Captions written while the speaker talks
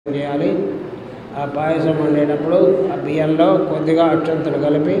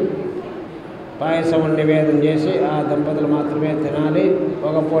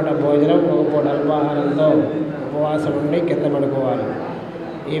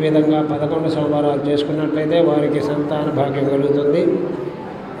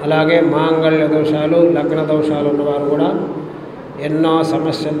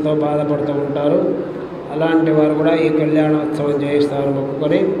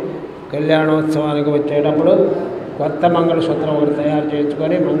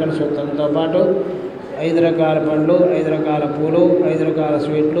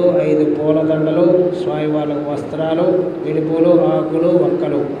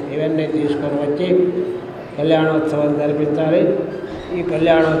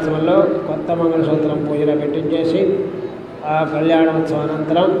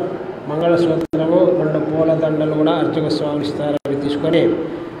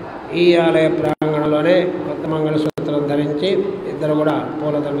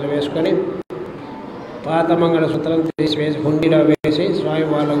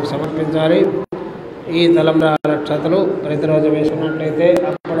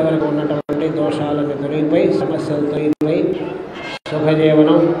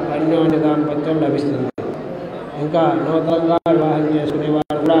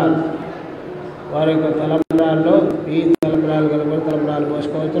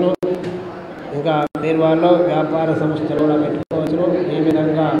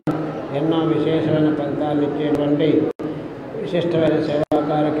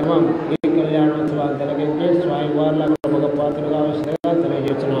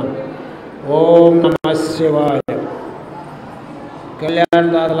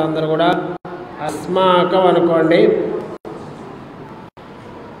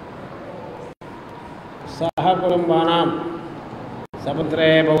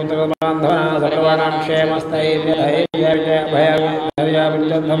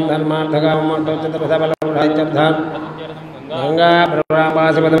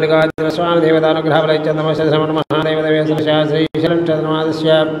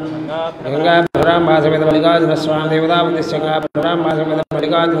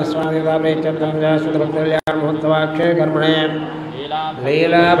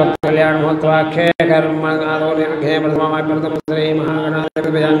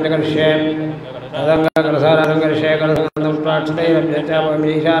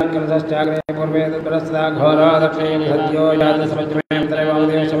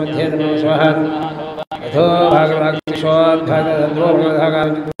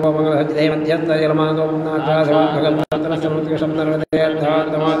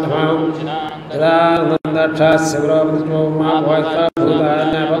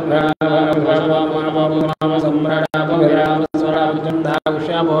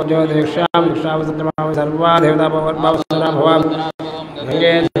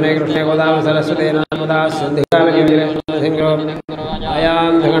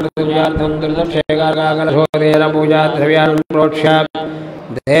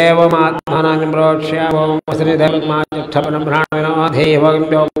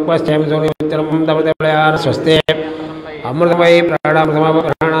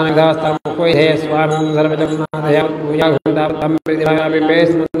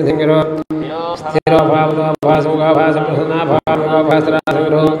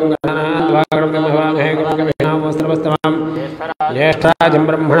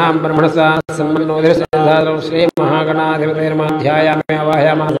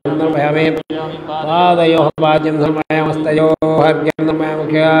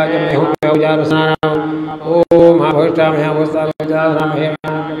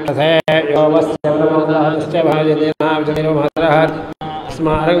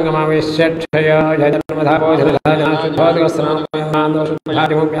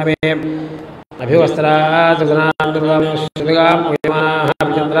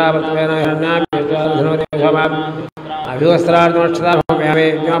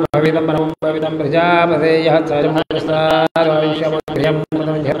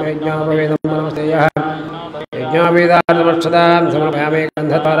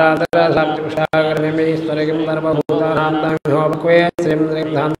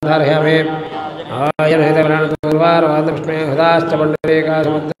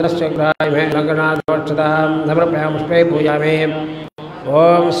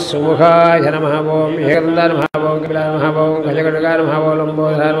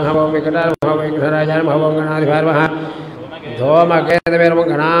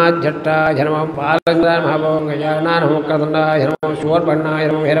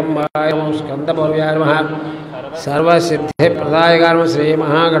सर्वसिद्धिप्रदायकार्म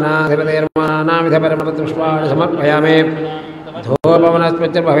श्रीमहागणाधिपतिर्मानानाविधपरमपुष्पाणि समर्पयामि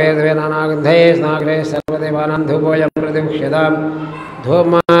धूपवनस्पत्य भवेद्वे नानागन्धे स्नाग्रे सर्वदेवानां धूपोऽयं प्रतिमुह्यताम्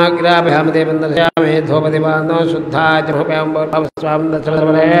धूमाग्राभ्यां देवन्दर्शयामि धूपदीपानो शुद्धाचमभ्यां स्वां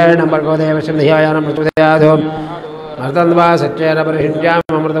दक्षिणसर्वरेण भर्गोदेवसिंध्यायानं प्रचोदयाधो अर्तन्द्वा सच्चेन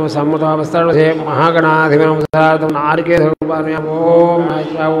परिषिञ्चामि अमृतं सम्मुतावस्तरणसे महागणाधिपं सार्धं नारिके धूपामि ॐ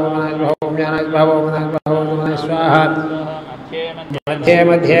स्वाहा मध्ये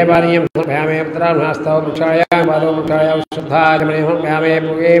मध्ये पानीयं समर्पयामि उत्तराभ्यास्तौ वृक्षायां पादौ वृक्षायां शुद्धाचमने समर्पयामि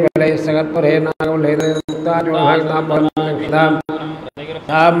पुगे बलैः सकत्पुरे नागवल्लैतां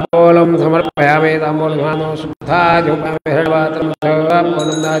ताम्बूलं समर्पयामि ताम्बूलभानो शुद्धाचमयामि हिरण्यपात्रं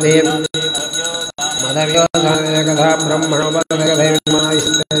मदव्योधानेकथा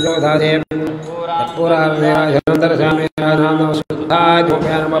ब्रह्मणोपदकथैर्मायिस्तेजोधादे तत्पुरार्धराजनन्दरशामि राजनान्दो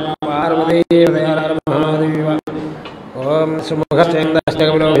शुद्धाचमयामि पार्वतीवदयारमहादेव ओम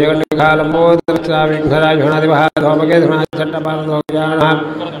सुमुखश्चेन्दष्टकमलो जगन्निखालम्बोदरक्षाविघ्नराजगणाधिपः धौमकेतुनाचट्टपालदोजानः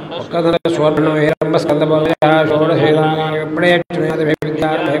उक्कधरस्वर्णो हिरम्बस्कन्दपोजः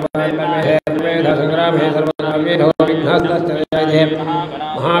षोडशेदाविद्यार्भयपाल्पमेधसङ्ग्रामे सर्वकाव्येधो विघ्नस्तश्चर्यायधे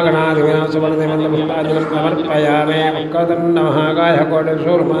महागणाधिपः सुवर्णदेवन्दपुष्पाञ्जलिं समर्पयामि उक्कदन्नमहाकाय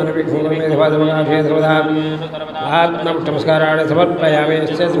कोटिसूर्मानविघ्नमेधपादमगाभे सर्वदा आत्मनमस्काराणि समर्पयामि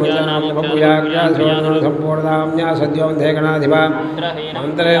यस्य स्मृतानां सम्पूर्णाम्या सद्यो गणाधिपा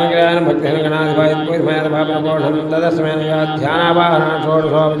अन्तरेण भक्तिगणाधिपा यत्पुष्मयाधिपापकोढं तदस्मै ध्यानावाहना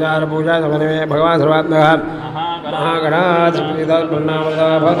षोडशोपचार पूजा समन्वये भगवान् सर्वात्मकः महागणाधिपतिर्नामदा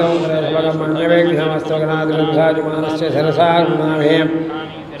भवतं सर्वगमन्यवेक्षमस्तगणाधिपतिर्मानस्य शिरसा गृह्णामहे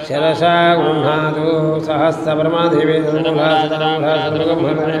शिरसा गृह्णातु सहस्रपरमादेवी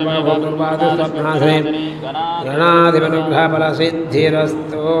सर्वगमहरणे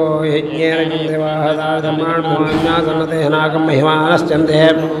गणाधिपनुग्रहफलसिद्धिरस्तु यज्ञेन देवाहदार्थमाण्यसन्नतेहनाकं महिमानश्चन्ते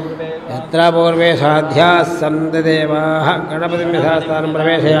यत्र पूर्वे साध्याः सन्ति देवाः गणपतिं यथास्थानं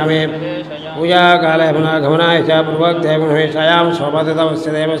प्रवेशयामि पूजाकाले पुनर्गमनाय च पूर्वोक्तैर्गुणवेशायां स्वपतितमस्य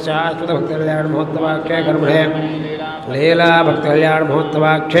देवस्य अच्युतभक्तिकल्याणमहोत्सवाख्ये कर्मणे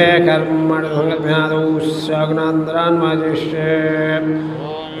लीलाभक्तिकल्याणमहोत्सवाख्ये कर्मणि संगत्म्यादौ स्वगुणान्तरान्माजिष्ये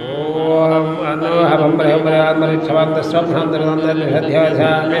ओम अनोहं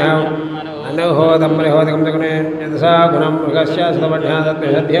ब्रह्मरिच्छवन्तस्वप्नान्तरतन्तर्निषध्याध्याम्यहम् अनोहोदं ब्रह्मोदकं तगुणे यदसा गुणं मृगस्य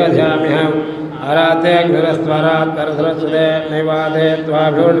सुतमध्यादत्निषध्याध्याम्यहम् आराते अग्निरस्त्वरात् परसरस्वते नैवादे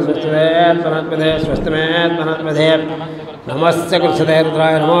त्वाभ्योर्सुस्ते त्वनत्पदे स्वस्तमे त्वनत्पदे नमस्य कृत्सते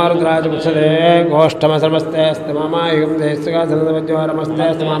रुद्राय नमो रुद्राय कृत्सते गोष्ठमसर्वस्ते स्तमायुगं देशका सनदवज्वारमस्ते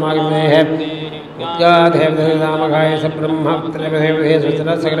स्तमायुगं देहे विद्यादेवदेवदामगाय सब्रह्मत्रिपदेवदे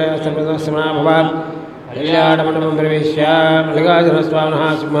सुचरसगरे सब्रह्मस्मना भवान् कल्याणमण्डपं प्रविश्य मल्लिकार्जुनस्वामिनः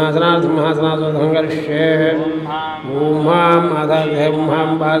सिंहासनार्थसिंहासनासोधङ्करिष्ये ॐ मां माधवे ॐ मां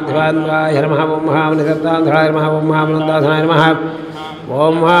पार्थिवान्वाय नमः ॐ मां निधत्तान्ध्राय नमः ॐ मां नन्दासनाय नमः ॐ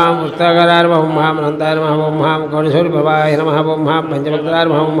मां उत्तराय नमः ॐ मां अनन्ताय नमः ॐ मां कौणसूर्यप्रभाय नमः ॐ मां पञ्चभक्ताय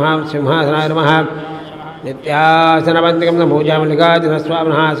नमः ॐ मां सिंहासनाय नमः नित्यासनपञ्चकं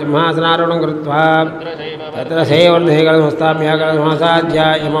मल्लिकार्जुनस्वामिनः सिंहासनारूढं कृत्वा तत्र सेवर्धेकलमस्ताम्याकलमसाध्य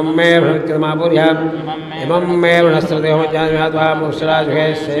इमं मे भ्रमित्यमापूर्य इमं मे वृणस्त्रदेहोमज्ञानव्यात्वा मुक्षराजुहे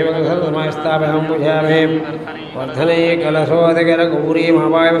सेवकसर्वमास्थापयं पूजयामि वर्धने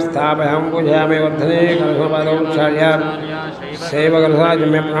कलशोदकरगौरीमावायं स्थापयं पूजयामि वर्धने कलशोपादौ क्षाल्य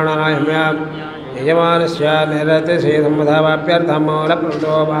सेवकलसाजम्य प्राणानायम्य यजमानस्य निरतिसेदम्बधावाप्यर्थं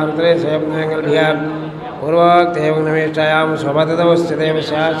मौलप्रतो भारते सेवनगल्भ्य पूर्वोक्तेव नमेष्टायां स्वपतितमस्य देवस्य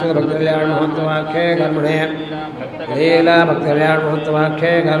शाश्वतभक्तिकल्याणमहोत्सवाख्ये कर्मणे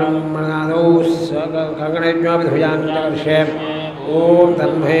लीलाभक्तिकल्याणमहोत्सवाख्ये कर्मणादौ कङ्कणयज्ञोऽपि ध्वजान्तकर्षे ॐ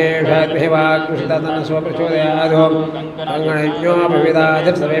तन्महे वाक्कृष्णतन्नस्वप्रचोदयादो कङ्कणयज्ञोऽपि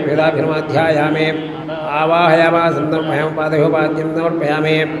विविधाधिर्सवेभिधाभिर्माध्यायामि आवाहयामा सन्दर्भयं पादयोपाद्यं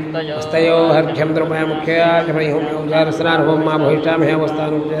समर्पयामि हस्तयोर्घ्यं द्रव्य मुख्याचमयोजारस्नार्भं मा भविष्यामहे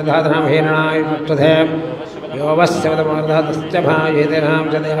वस्तानुधाधनामहेरणाय चक्षुधे यो वस्यवदमर्धतश्च भायेतेनां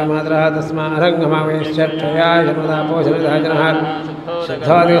च देवमातरः तस्मारङ्गमावेश्चक्षया जन्मदापोषणधाजनः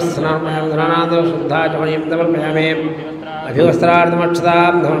शुद्धोदिस्नार्मयं धनानान्दं शुद्धाचमणीं समर्पयामि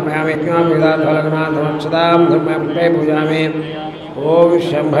अभिवस्त्रार्थमक्षतां समर्पयामि विविधार्थफलगणार्थमक्षतां धर्मपुष्पे पूजामि ओम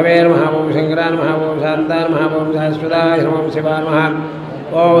शंभवे नमः ओम शंकराय नमः ओम शान्ताय नमः ओम शाश्वताय नमः ओम शिवाय नमः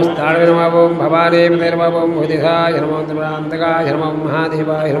ओम स्थाणवे नमः ओम भवानी नमः ओम बुद्धिसाय नमः ओम त्रिपुरान्तकाय नमः ओम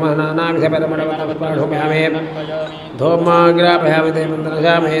महादेवाय नमः नानाविधपरमणवतपाठोपयामि धूमाग्रापयामि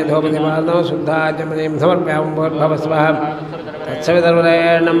देवन्दर्शयामि धूपदीपादौ शुद्धाचमनीं समर्पयामि भवस्वः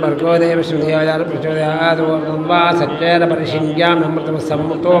तत्सवितर्वरेण्यं भर्गो देवस्य धियायाः प्रचोदयात् वा सच्चेन परिशिञ्ज्यामि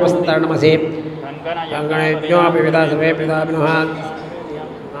अमृतमस्सम्मुतोपस्तरणमसि अङ्गणयज्ञोऽपि पिता सर्वे पितापिनः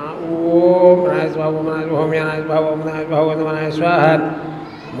ॐ मनाय स्वाहा ॐ मनाय स्वाहा ॐ मनाय स्वाहा ॐ मनाय स्वाहा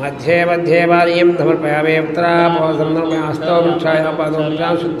मध्ये मध्ये वार्यं समर्पयामि उत्तरापोसन्दर्पयास्तौ वृक्षायां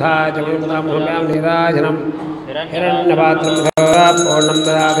पादोपचां शुद्धा जगन्मुदामोहम्यां नीराजनं हिरण्यपात्रं पूर्णं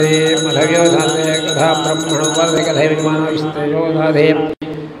ददाति मधव्योधाने कथा ब्रह्मणो वर्धिकधैर्यमानविस्तेजो दधाति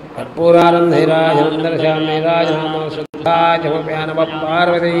कर्पूरानन्दीराजनं दर्शयामि नीराजनं शुद्धा जगन्मुदामः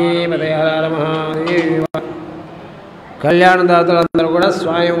पार्वतीपते हर हर महादेव కళ్యాణదాతలందరూ కూడా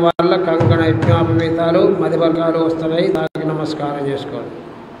స్వామి వాళ్ళ కంకణ యజ్ఞోపవీతాలు మధ్యవర్గాలు వస్తున్నాయి. దానికి నమస్కారం చేసుకోండి.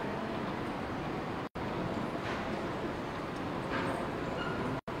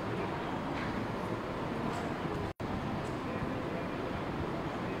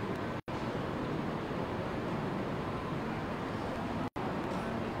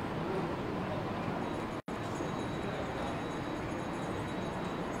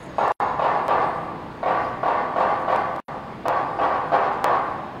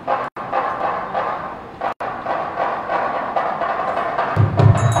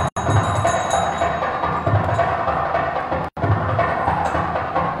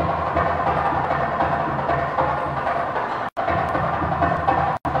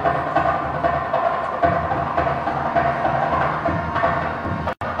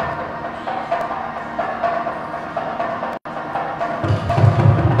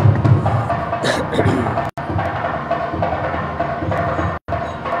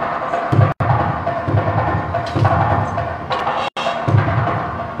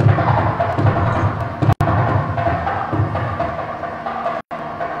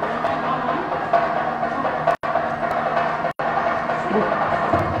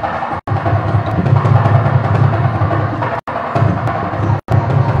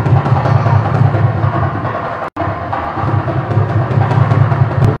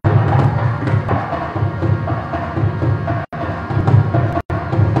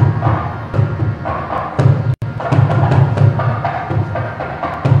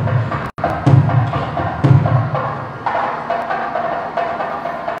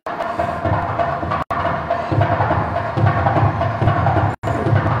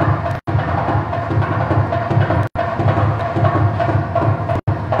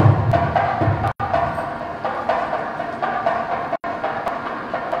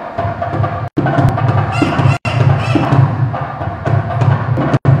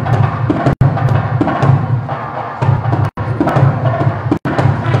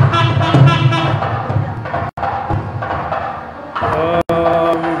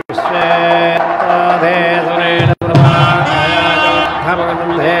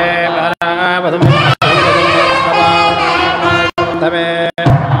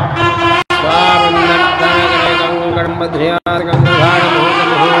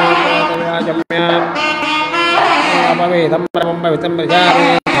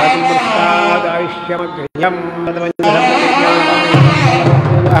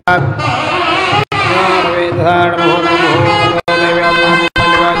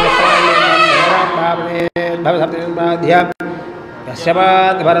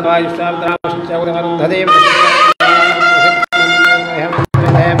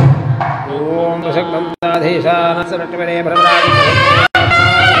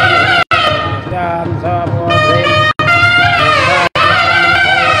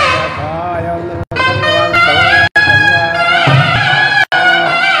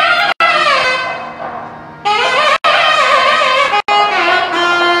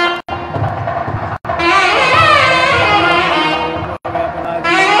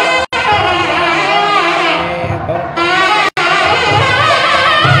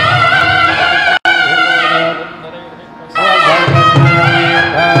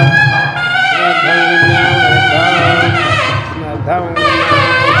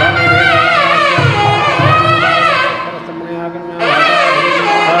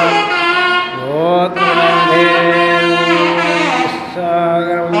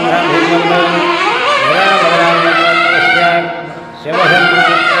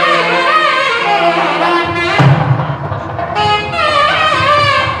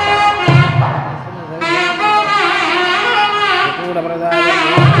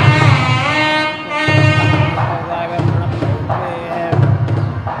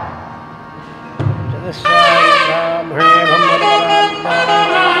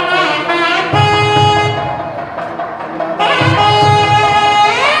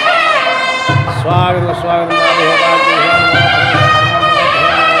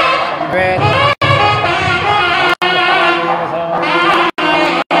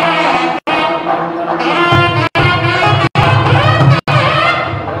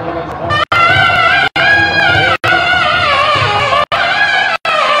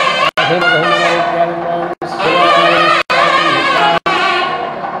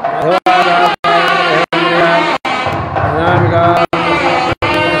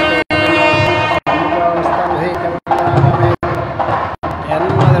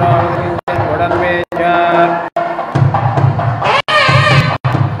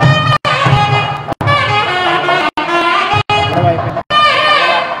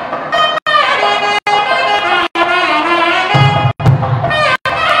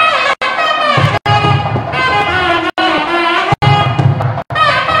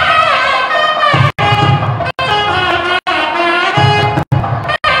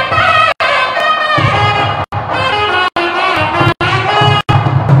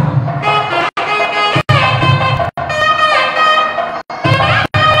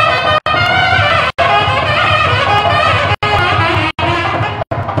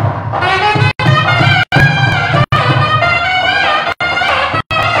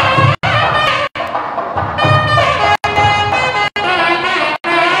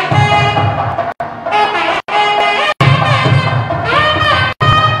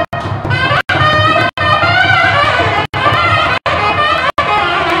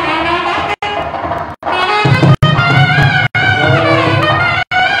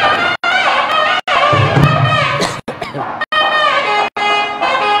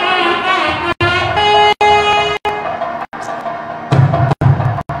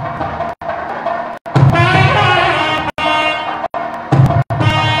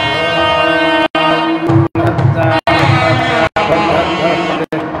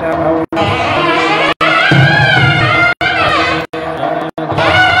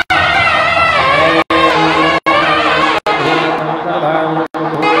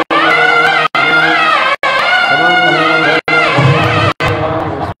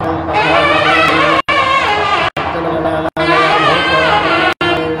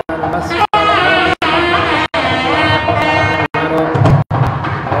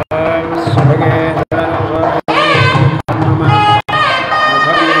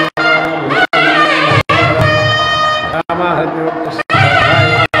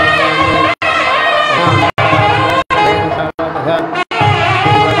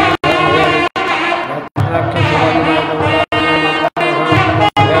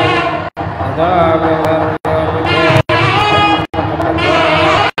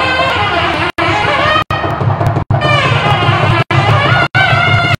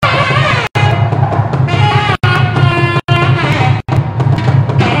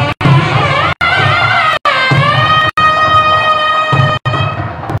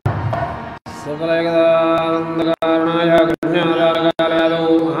 सकलजगदानन्दकारणाय कन्यादारकालयादौ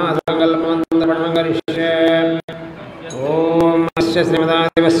महासङ्कल्पमन्त्रपठनं करिष्ये। ॐ अस्य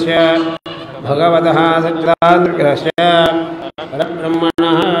श्रीमदादेवस्य भगवतः सच्चिदानन्दविग्रहस्य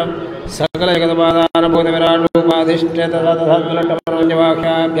परब्रह्मणः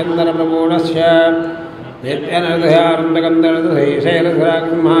सकलजगदपादानभूतविराटोपाधिष्ठ्यततथात्मलट्टपरमञ्जवाख्याभ्यन्तरप्रपूर्णस्य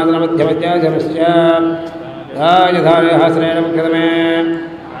नित्यनर्दयानन्दकन्दरशैशैलधराग्महादनमध्यमध्याजनस्य राजधारयः मुख्यतमे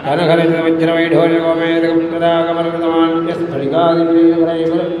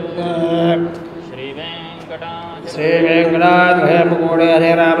श्रीवेङ्कटाद्भयमुकोडे हरे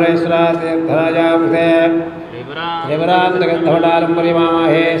रामरेश्वरातीर्थराजामुखे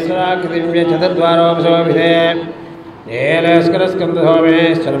त्रिपुरान्तगन्धवटालम्बरिमामहेश्वराकृतिव्य चतुर्द्वारोपशोभिधे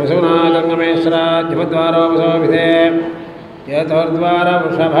येलेस्करस्कन्धसोमेश्वरमसुनागङ्गमेश्वराद्युपद्वारोपशोभिधे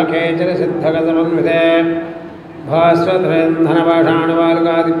चतुर्द्वारवृषभकेचरसिद्धगतमन्विते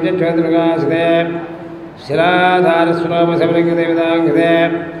भास्वधनपाषाणबालकादिव्यज्योतिर्प्रकाशिते शिलाधारस्वलोमशबलिङ्गदेवताङ्गिते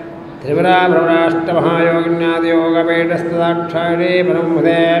त्रिपुराभ्रमराष्टमहायोगिन्यादियोगपीठस्तदाक्षायणे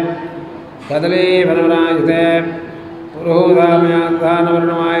परमुदे कदलीफलमराजिते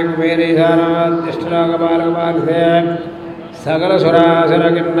पुरुहूतामयान्धानवर्णमाय कुबेरीशानाद्यष्टलोकपालकपालिते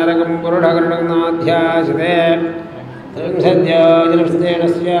सकलसुरासुरकिन्नरकं पुरुषकरुणनाध्यासिते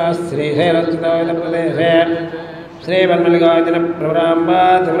त्रिंशद्योजनस्तेनस्य श्रीशैलस्थितप्रदेशे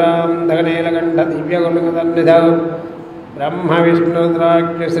श्रीवन्मल्लिकार्जुनप्रभराम्बाधुरां दगनेलकण्ठदिव्यगुणसन्निधौ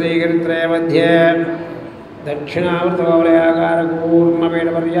ब्रह्मविष्णुरुद्राख्यश्रीगिरित्रय मध्ये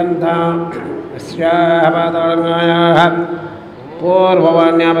दक्षिणावृतगौलयाकारकूर्मपीठपर्यन्तां अस्याः पातालङ्गायाः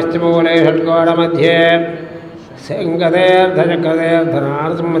पूर्ववान्या पश्चिममूले षट्कोणमध्ये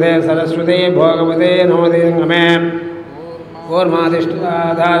शङ्कतेऽर्धचक्रतेऽर्धनारसिंहते सरस्वती भोगवते नमोदे गमे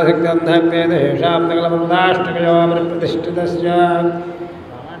कूर्माधिष्ठिताधारशक्त्यन्धक्ते तेषां सकलप्रदाष्टकयोप्रतिष्ठितस्य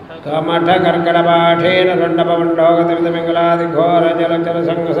कमठकर्कटपाठेन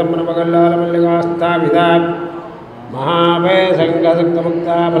दण्डपमण्डोगतमितमिङ्गलादिघोरजलचरसङ्गसम्भ्रमकल्लालमल्लिकास्थापिता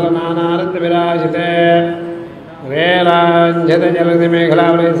महाभयसङ्गसक्तमुक्ता फलनानारत्नविराजिते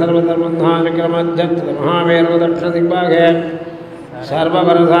वेलाञ्छितजलधिमेखलावलये सर्वधर्मध्वाचक्रमध्यक्षत महामेरुदक्षिणदिग्भागे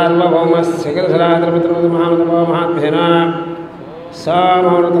सर्वपरसार्वभौमः शिखरशिलाद्रपतिर्महामतपो महात्म्येन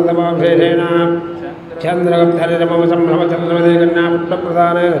सामौनततपोविशेषेण चन्द्रगुप्तनिरमसम्भ्रमचन्द्रमदे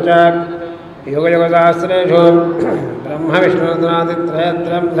कन्यापुत्रप्रदानेन च युगयुगसहस्रेषु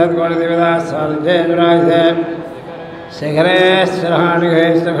ब्रह्मविष्णुरुद्रादित्रयत्रयं सद्गुणदेवतास्वानिजयजुरायुधे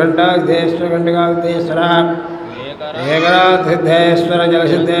शिखरेश्वरहाणिघेश्वरखण्डायुधेश्वरखण्डिकायुधेश्वरः एकरासिद्धेश्वर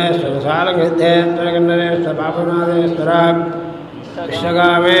जलसिद्धेश्वर सालसिद्धेश्वर कन्नरेश्वर पापनाथेश्वर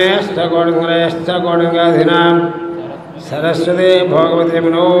विश्वकामेश्वर कोणङ्गरेश्वर कोणङ्गाधीनां सरस्वती भोगवती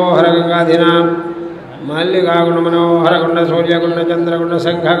मनोहर गंगाधीनां मल्लिकागुण मनोहर गुंड सूर्यगुंड चंद्रगुंड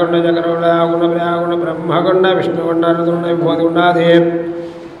शंखगुंड चक्रगुंड गुण प्रियागुण ब्रह्मगुंड विष्णुगुंड ऋतुगुंड विभूतिगुंडाधि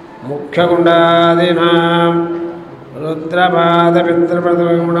मुख्यगुंडादीनां रुद्रपाद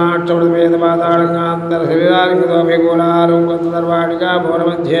पितृप्रतिवेदपादालंगांधरशिलालिंगोभिगोलालुंगोदर्वाणिका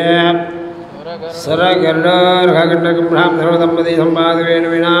भोरमध्ये सरगर्डर्घगण्डकुम्भ्रां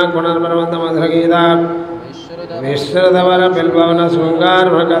दम्पतीसंपादवेणुविना गुणर्परमन्दमधुरगीता विश्रुतवर बिल्ववन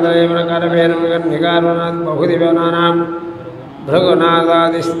शृङ्गारमकदलेवनकरवेणुगन्धिकारवनात् बहुदिव्यनानां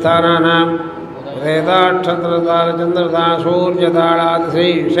भृगुनादादिस्थानानां वेदाक्षत्रतालचन्द्रता सूर्यतालादि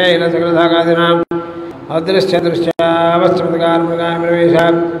श्रीशैलसकलधाकादीनाम् अदृश्यदृश्यावश्यमृगार्मृगामिवेश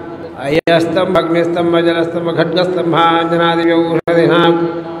अय्यस्तम्भ अग्निस्तम्भ जलस्तम्भ खड्गस्तम्भाञ्जनादिव्यौषधीनां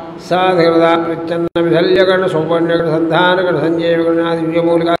साधिवदा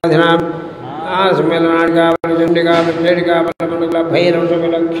प्रच्छन्नविधल्यगणसौपण्यगणसञ्जयगणादिव्यमूलिकाधीनां आसम्मेलनाडिका चण्डिका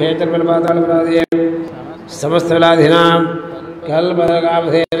भैरवशुभलक्षेत्रबलपातालपरादि समस्तविलाधीनां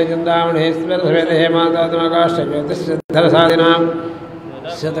कल्पगाभधेरचिन्तामणेश्वरसमेतहेमातात्माकाष्ठज्योतिषधरसादिनां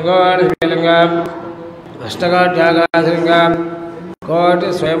शतकोटिलिङ्गाम् अष्टकोट्यागालिङ्गां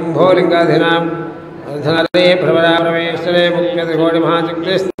कोटिस्वयंभूलिङ्गाधीनाम् अर्धनरे प्रवराप्रवेशरे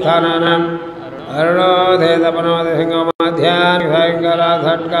मुख्यतिकोटिमहाचक्रिस्थानानाम्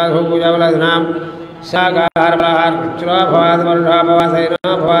अरुणोधेतपनोदहिङ्गमाध्यान्विधायङ्कालाधट्काधूपूजाबलाधीनां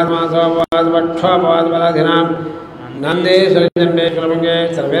शाकाहारबलाहारक्षुराभवादवर्षाभवासैनाभवाद्मासोपवाद्वक्षोपवाद्बलाधीनां नन्देश्वरचण्डेश्वरमङ्गे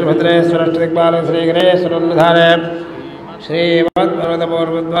सर्वेर्भद्रेश्वरष्टदिक्पालक श्रीगणेश्वरोन्धारे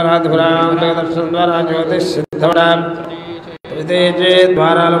श्रीवत्पर्वतपूर्वद्वाराधुरादर्शनद्वारा ज्योतिषसिद्धवरा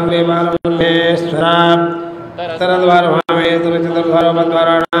प्रतीचेद्वारालम्बेबालमहेश्वरा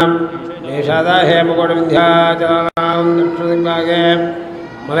उत्तरद्वारभामेतरचतुर्द्वारोपद्वाराणां निषादा हेमकोटिविन्ध्याचलानां दक्षिणदिग्भागे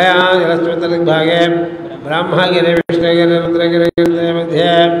मलयाजलस्योत्तरदिग्भागे ब्रह्मगिरिविष्णुगिरिरुद्रगिरिगिरिमध्ये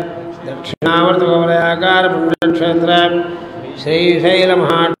मध्ये दक्षिणावर्तगोवलयाकार पुण्यक्षेत्र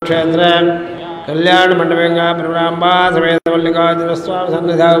श्रीशैलमहाक्षेत्र कल्याण मंडपेंगा प्रभुरांबा समेत मल्लिकार्जुन स्वामी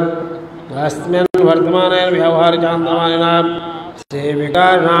सन्निधौ अस्मिन् वर्तमाने व्यवहारिकान्तमानिना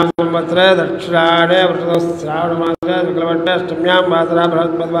सेविकानां संवत्सरे दक्षिणायने श्रावणमासे शुक्लपक्षाष्टम्यां वासरा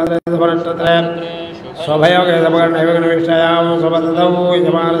बृहस्पतिवासरे शुभनक्षत्रे स्वभयोगे समगणविषयां स्वपततौ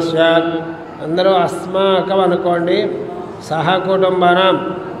यजमानस्य అందరూ అస్మాకం అనుకోండి సహకుటుంబానాం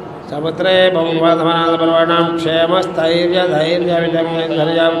సముద్రే బహువర్ధమానాం క్షేమ స్థైర్య ధైర్య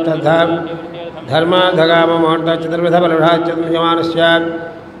ధర్మాధగామోహ చతుర్విధ బలరాజ్యమానస్య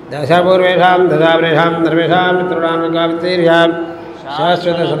దశపూర్వేషాం దశావరేషాం ధర్మేషాం మిత్రుణాం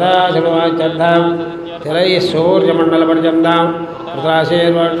శాశ్వత సదాశివాచర్థం తిరై సూర్యమండలపర్యంతం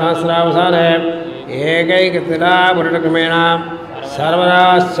రుద్రాశీర్వసహస్రావసానే ఏకైకతిలాపురుషక్రమేణ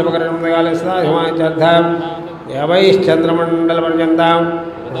सर्वराश्चमकरणकाले सदाशिवाचर्थं यवैश्चन्द्रमण्डलपर्यन्तं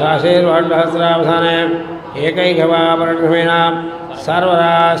सहस्रावसाने एकैकवापरणक्रमेण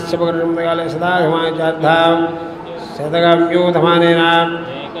सर्वराश्चमकरणकाले सदाशिवाचर्थं शतकव्यूतमानेन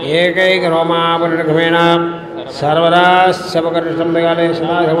एकैकरोमापरणक्रमेण सर्वराश्चमकरणकाले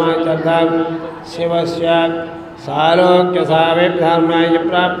सदाशिवाचर्थं शिवस्य सालोक्यसावेभ्याय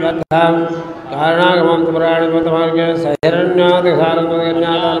प्राप्यर्थं कारणागमं पुराणिमतमार्गे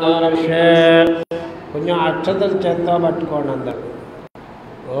सहिरण्यादिसारज्ञातानमविषये కొంచెం అక్షతలు చేత్తో పట్టుకోండి అందరు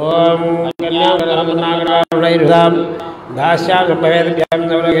ఓం కన్యాం దాస్యాం సంభవేద్యాం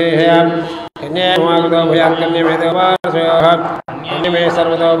నవలగేహ్యాం కన్యామాగతో భూయాత్ కన్యమేదవాసయోః కన్యమే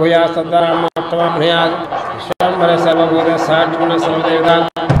సర్వతో భూయాత్ సద్దారామోత్తమం భూయాత్ విశ్వంభర సర్వభూత సాక్షిణ సర్వదేవతాం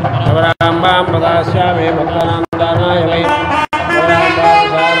నవరాంబాం పదాస్యామే భక్తానాం దానాయ వై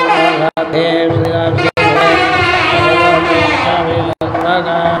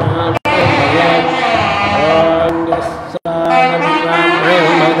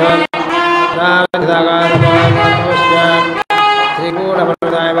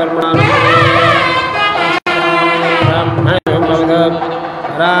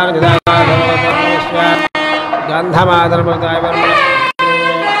गंधमादरमदाय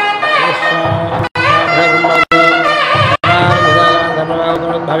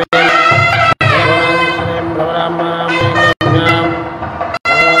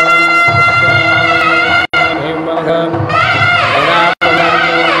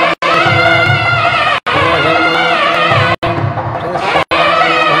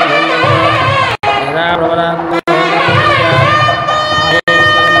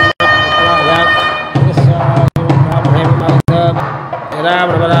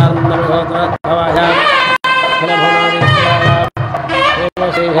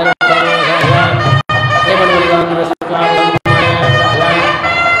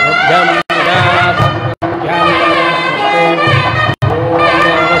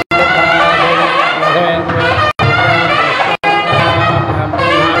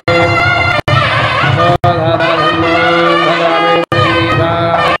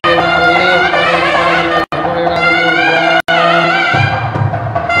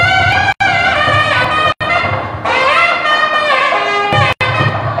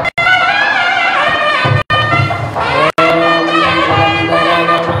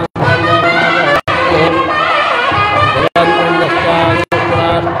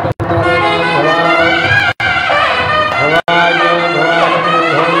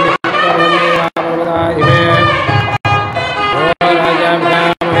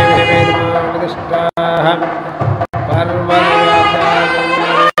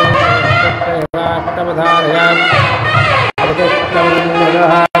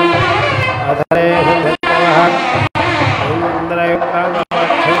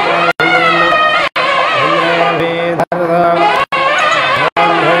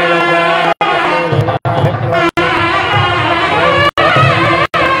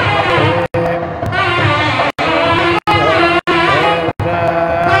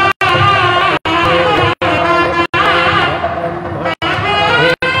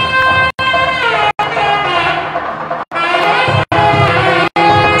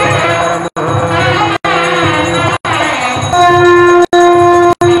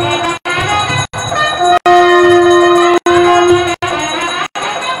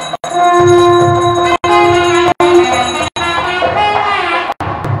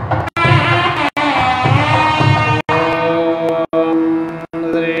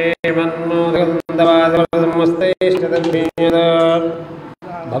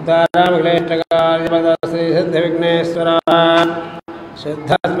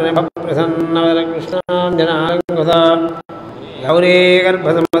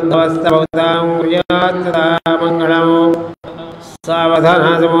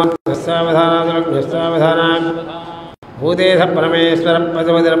भूतेश परमेश्वर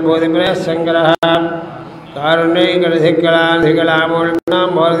पशुपतिर्भूतिप्रियः शङ्करः कारुण्यैकलधिकलाधिकलामूर्णां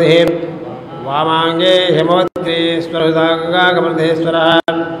भवतिः वामाङ्गे हिमवद्रीश्वरहुताङ्गाकप्रदेश्वरः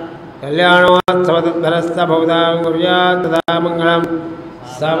कल्याणोत्सवतत्परस्य भवतां कुर्यात् तदा मङ्गलम्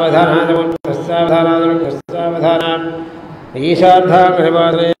सावधानादमुत्तस्सावधानादमुत्तस्सावधानाम्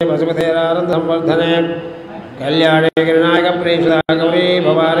ईशार्थाङ्गनिवासने पशुपतेरानन्दसंवर्धने कल्याणे गिरिनायकप्रेषदागौरी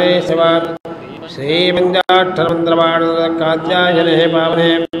भवाने शिव श्रीमञ्जाक्षरमन्त्रपाठकात्यायने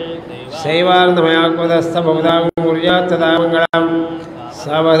पावने शैवानन्दमयात्मदस्थ भवतां कुर्यात् तदा मङ्गलम्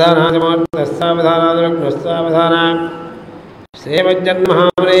सावधानादमुत्तस्सावधानादमुत्तस्सावधानाम्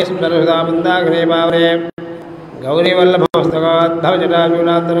श्रीमज्जन्महामनेश्वरहुतामन्दाग्ने पावने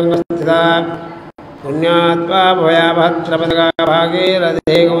गौरीवल्लभमस्तकाद्भवजटाचूडान्तरङ्गस्थिता पुण्यात्वा भयाभद्रपदका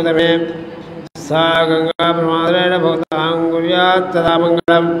भागीरथे गौतमे सा गंगा प्रमादरेण भवतां कुर्यात् तदा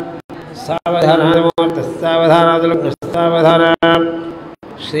मङ्गलम् सावधानादमुत्तस्सावधानादमुत्तस्सावधानाम्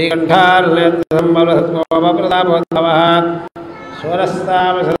श्रीकण्ठारण्यसम्बलसत्कोपप्रदापोत्सवः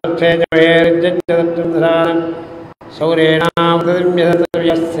स्वरस्तामसदक्षे जवेर्जच्चदक्षन्द्रान्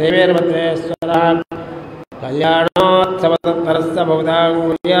शौरेणामुदतिम्यसत्तव्यस्सेवेर्भद्रेश्वरः कल्याणोत्सवतत्परस्य भवतां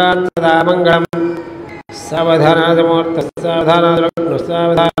कुर्यात् तदा मङ्गलम्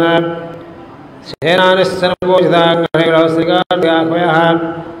सावधानादमुत्तस्सावधानादमुत्तस्सावधानाम् सेनानिश्चरभूषिताङ्गणैरवस्रिकार्याह्वयः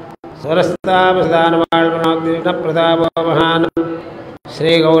स्वरस्तामसदानमाळ्मनोद्दीर्णप्रतापो महान्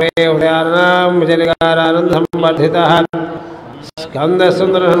श्रीगौरे हृदयानां विजलिकारानन्दं वर्धितः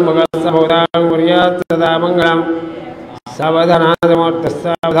स्कन्दसुन्दरहन्मुखस्य भवतां कुर्यात् तदा मङ्गलम्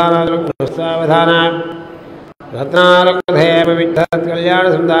सावधानादमुत्तस्सावधानादमुत्तस्सावधानाम्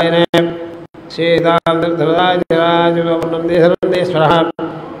रत्नालङ्कधेयविद्धत्कल्याणसमुदायिने श्रीतान्तर्धराजराजनन्देश्वरः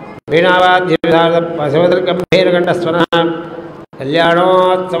वीणावाद्यविधारपशुवदर्गम्भीरकण्ठस्वनः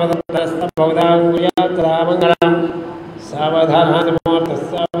कल्याणोत्सवतत्परस्य भवतां कुर्यात् तदा मङ्गलम्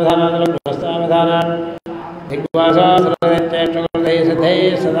सावधानादमुत्तस्सावधानादमुत्तस्सावधानाम्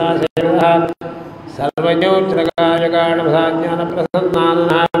दिग्वासासुरदैत्येष्टकृतैः सदा सेवितः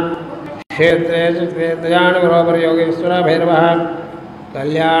सर्वज्ञोच्चरकार्यकारणप्रसाज्ञानप्रसन्नाननः क्षेत्रे चित्रेन्द्रजानगुरोपरयोगेश्वर भैरवः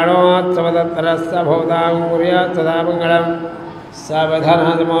कल्याणोत्सवतत्परस्य भवतां कुर्यात् तदा मङ्गलम्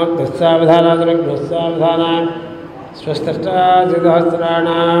सावधानादमुत्तस्सावधानादमुत्तस्सावधानाम्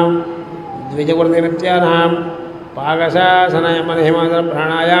स्वस्तिष्ठासिद्धहस्त्राणां द्विजकृतिमित्यानां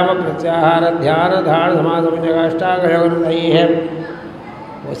पाकशासनयमनिहिमप्रत्याहारध्यानधारणसमासमुञ्जकाष्टाङ्गयोगैः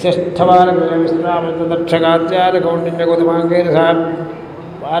वसिष्ठवालविश्रामदक्षकात्यादिकौण्डिन्यगौतमाङ्गैरसा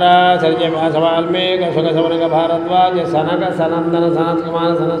पाराशर्यव्यासवाल्मीकशुकशवनकभारद्वाज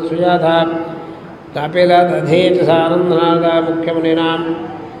सनकसनन्दनसनत्कुमारसनत्सुजाता कपिलदधीचसानन्दनादा मुख्यमुनीनां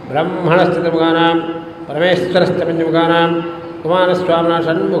ब्रह्मणस्थितमुखानां परमेश्वरस्थितपञ्चमुखानां कुमारस्वामिना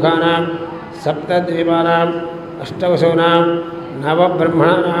षण्मुखानां सप्तद्वीपानाम् अष्टवसूनां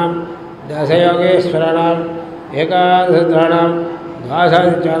नवब्रह्मणानां दशयोगेश्वराणाम् एकादशरुद्राणां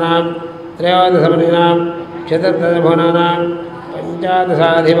द्वादशादित्यानां त्रयोदशमुनीनां चतुर्दशभुवनानां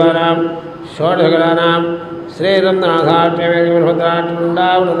पञ्चादशाधिपानां षोडशकलानां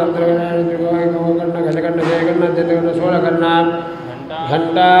श्रीरन्ध्रनाथाट्यवेगवृहदाटुण्डावृतत्रयकण्डकण्डशेकण्डजतकण्डशूलकर्णां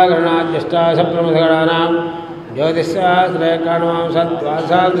घण्टाकर्णाद्यष्टाशप्रमुखगणानां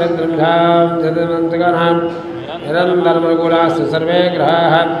ज्योतिषशास्त्रकाणवांसद्वासांशत्रिंशां शतमन्त्रकानां निरन्तरमनुकूलास्तु सर्वे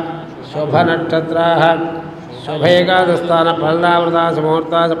ग्रहाः शुभनक्षत्राः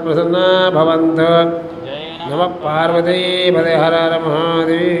शुभैकादस्थानफलावृतासमुहूर्ताः प्रसन्ना भवन्तु नमः पार्वतीपते हर हर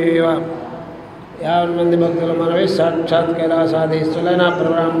महादेव యావన్ మంది భక్తులు మనవి సాక్షాత్ కైలాసాధీశ్వరులైన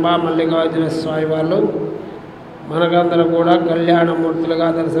ప్రభాంబా మల్లికార్జున స్వామి వాళ్ళు మనకందరూ కూడా కళ్యాణమూర్తులుగా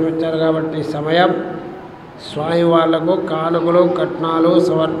దర్శనమిచ్చారు. కాబట్టి సమయం స్వామి వాళ్లకు కానుకలు కట్నాలు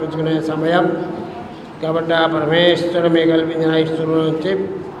సమర్పించుకునే సమయం. కాబట్టి ఆ పరమేశ్వరుడు మీకు కల్పించిన ఈశ్వరుల నుంచి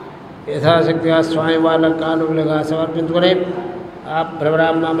యథాశక్తిగా స్వామి వాళ్ళ కానుకలుగా సమర్పించుకొని ఆ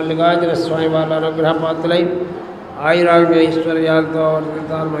ప్రభాంబా మల్లికార్జున స్వామి వాళ్ళ అనుగ్రహ పాత్రులై ఆయురాగ్య ఐశ్వర్యాలతో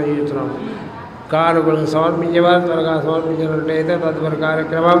వర్తిస్తాను. కానుకలను సమర్పించేవారు త్వరగా సమర్పించినట్లయితే తదుపరి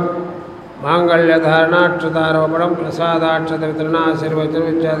కార్యక్రమం మాంగళ్యధారణ, అక్షతారోపణం, ప్రసాదాక్షత వితరణ, ఆశీర్వచనం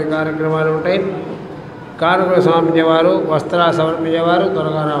ఇత్యాది కార్యక్రమాలు ఉంటాయి. కానుకలు సమర్పించేవారు, వస్త్రాలు సమర్పించేవారు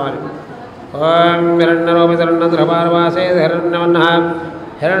త్వరగా రావాలి. ఓం హిరణ్యరూపధరణ్యద్రపారవాసే హిరణ్యవన్న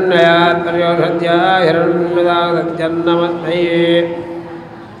హిరణ్యయాత్పర్యోహృత్య హిరణ్యదాగత్యన్నమస్మయే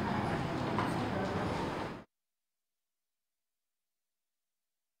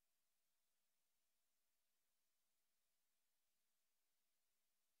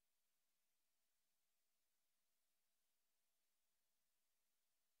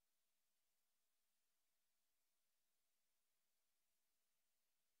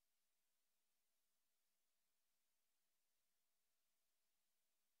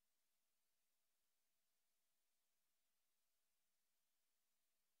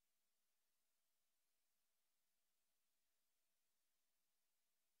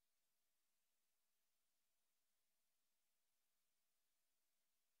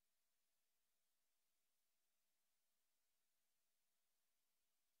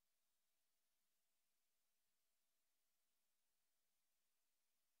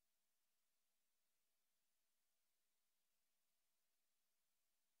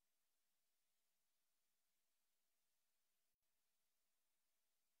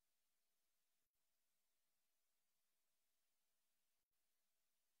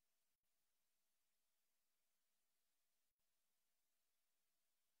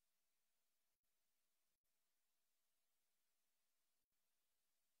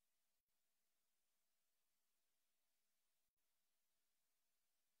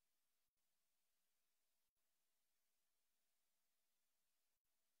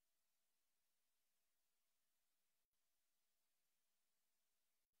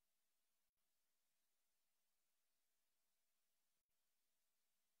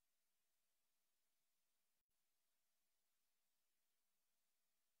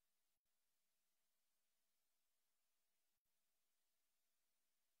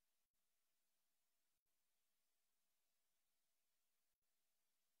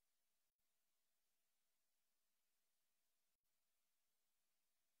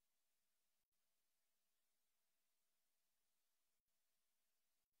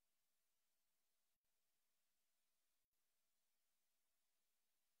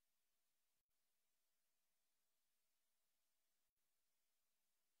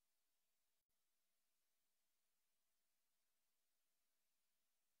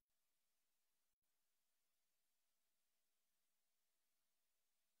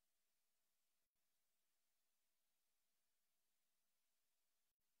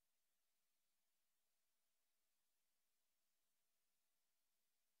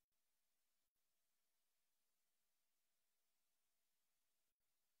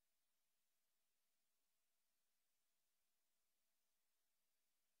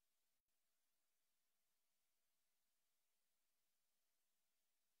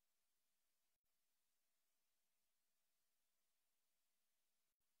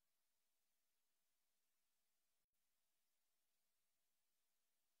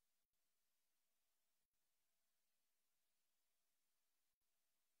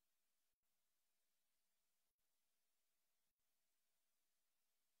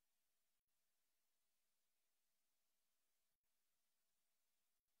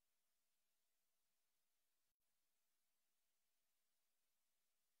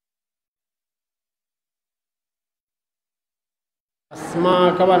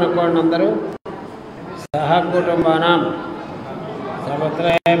अस्माकमनुकोंडि अंदरू सहकुटुंबानां सर्वत्र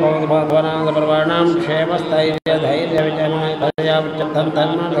भवद्भवनां सर्वाणां क्षेमस्थैर्य धैर्य विजयमयधैर्यावृद्धं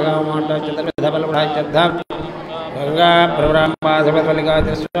धर्मदगामोक्षचतुर्विधबलबलाच्यर्थं गंगा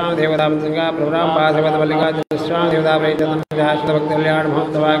प्रवराम्बासवद्वल्लिकाचस्वां देवतां गंगा प्रवराम्बासवद्वल्लिकाचस्वां देवता वैचतमशाश्वतभक्तकल्याण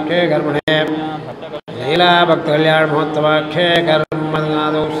महोत्सवाख्ये कर्मणे लीला भक्तकल्याण महोत्सवाख्ये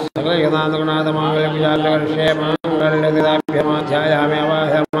कर्मनादौ सकलयुगान्तगुणादमाङ्गल्यपूजार्चकर्षे माङ्गल्यदिदाभ्यमाध्यायामि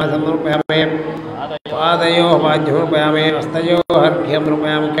अवाहयामि समर्पयामि पादयोः पाद्यं समर्पयामि हस्तयोः अर्घ्यं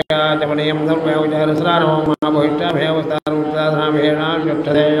समर्पयामि मुख्याचमनीयं समर्पयामि चारुस्नानं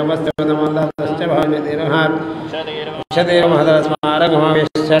महाभूष्टाभयवस्तारुत्राधनामेणाक्षते भाव्यतिरः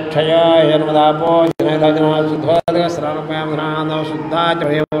क्षतेर्महदस्मारगमविश्चक्षयाय नर्मदापो जनयदाजनः शुद्धोदकस्नानमयामि स्नानं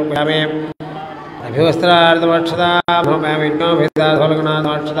शुद्धाचमनीयं समर्पयामि अभिवस्त्रार्धमक्षतामहमयामि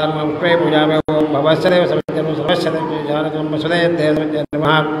विघ्नोभिदाधोलगुणाधमक्षतामपुष्पे पूजामि भवस्यदेव समित्यं सर्वस्यदेव जानकं वसुदेव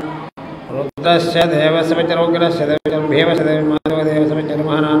नमः रुद्रस्य देवस्य विचरोग्रस्य देवं भीमस्य देवं माधवदेवस्य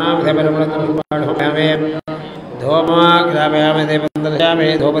विचरमः नानाविधपरमृतपुष्पाणि धूमाग्रामयामि देवन्दर्शयामि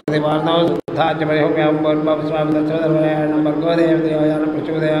धूपदीपार्णौ शुद्धाचमनिहोम्यां स्वामी दक्षिणधर्मयानं भर्गो देवदेवायानं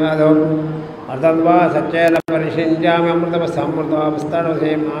प्रचोदयादौ अर्धन्वा सच्चैन परिषिञ्जामि अमृतमस्तामृतमस्ताणसे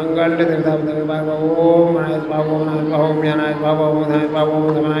माङ्गल्यदेवतां ॐ मनाय स्वाहा ॐ ज्ञानाय स्वाहा ॐ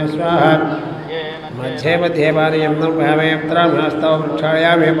धनाय स्वाहा मध्ये मध्ये पानीयं समर्पयामि उत्तराभ्यास्तौ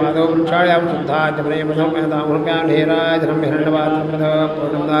वृक्षायामि पादौ वृक्षायां शुद्धाचमनीयं समर्पयामि नीराजनं हिरण्यपात्रं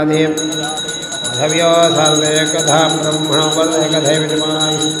पूर्णं दाधीं धव्यो सार्वैकधा ब्रह्मणो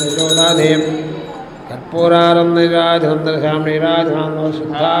वर्धैकधैविजमानायस्तजोदाधीं कर्पूरारं नीराजनं दर्शयामि नीराजनान्दो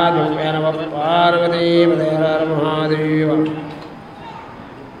शुद्धाचमनीयं पार्वतीपते हर हर महादेव।